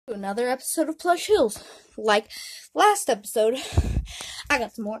to another episode of Plush Hills. Like last episode, I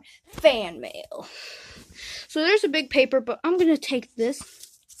got some more fan mail. So there's a big paper, but I'm gonna take this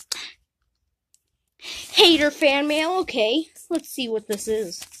hater fan mail. Okay, let's see what this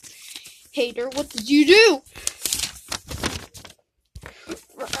is. Hater, what did you do?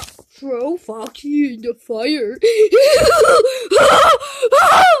 Throw Foxy in the fire.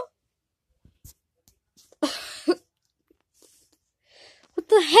 What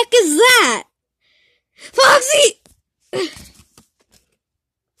the heck is that? Foxy!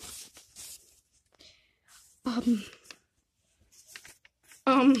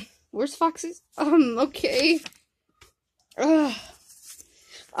 Where's Foxy? Okay. Oh,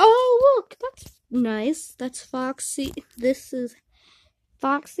 look, that's nice. That's Foxy. This is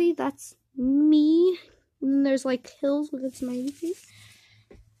Foxy. That's me. And there's like hills with its smiley face.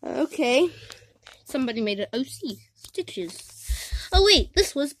 Okay. Somebody made an OC. Stitches. Oh, wait.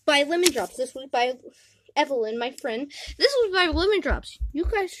 This was by Lemon Drops. This was by Evelyn, my friend. This was by Lemon Drops. You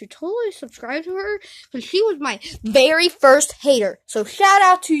guys should totally subscribe to her because she was my very first hater. So shout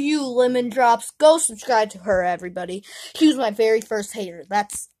out to you, Lemon Drops. Go subscribe to her, everybody. She was my very first hater.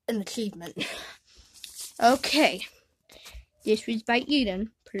 That's an achievement. Okay. This was by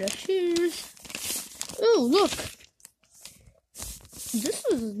Eden. Plush. Oh, look. This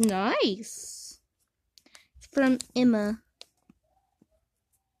is nice. It's from Emma.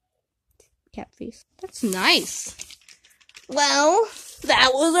 Cat face. That's nice. Well,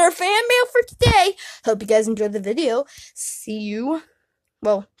 that was our fan mail for today. Hope you guys enjoyed the video. See you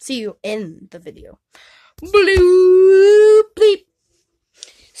in the video. Bloop, bleep.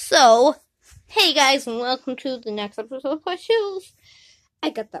 So, hey guys, and welcome to the next episode of Plush Hills. I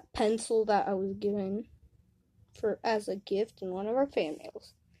got that pencil that I was given as a gift in one of our fan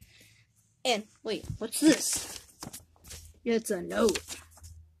mails. And, wait, what's this? It's a note.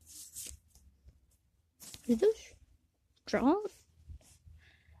 Is those drawn?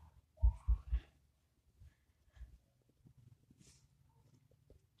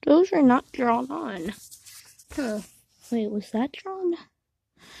 Those are not drawn on. Huh. Wait, was that drawn?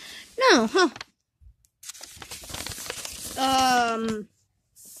 No, huh?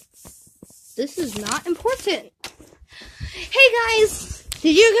 This is not important. Hey guys!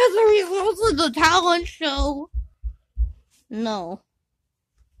 Did you get the results of the talent show? No.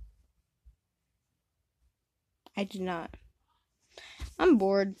 I did not. I'm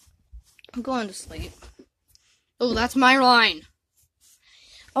bored. I'm going to sleep. Oh, that's my line.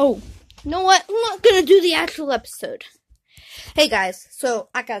 Oh, you know what? I'm not going to do the actual episode. Hey guys, so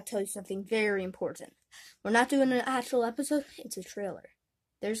I gotta tell you something very important. We're not doing an actual episode, it's a trailer.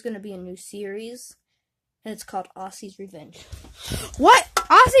 There's going to be a new series, and it's called Aussie's Revenge. What?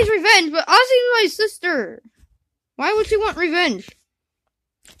 Aussie's Revenge? But Aussie's my sister. Why would she want revenge?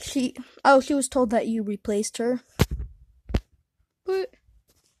 She was told that you replaced her. But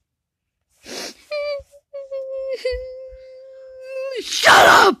shut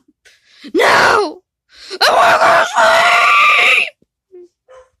up! No! I wanna go to sleep!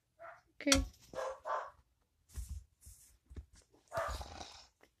 Okay.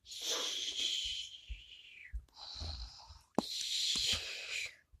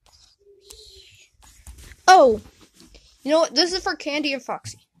 Oh, you know what? This is for Candy and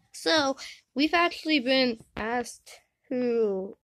Foxy. So, we've actually been asked to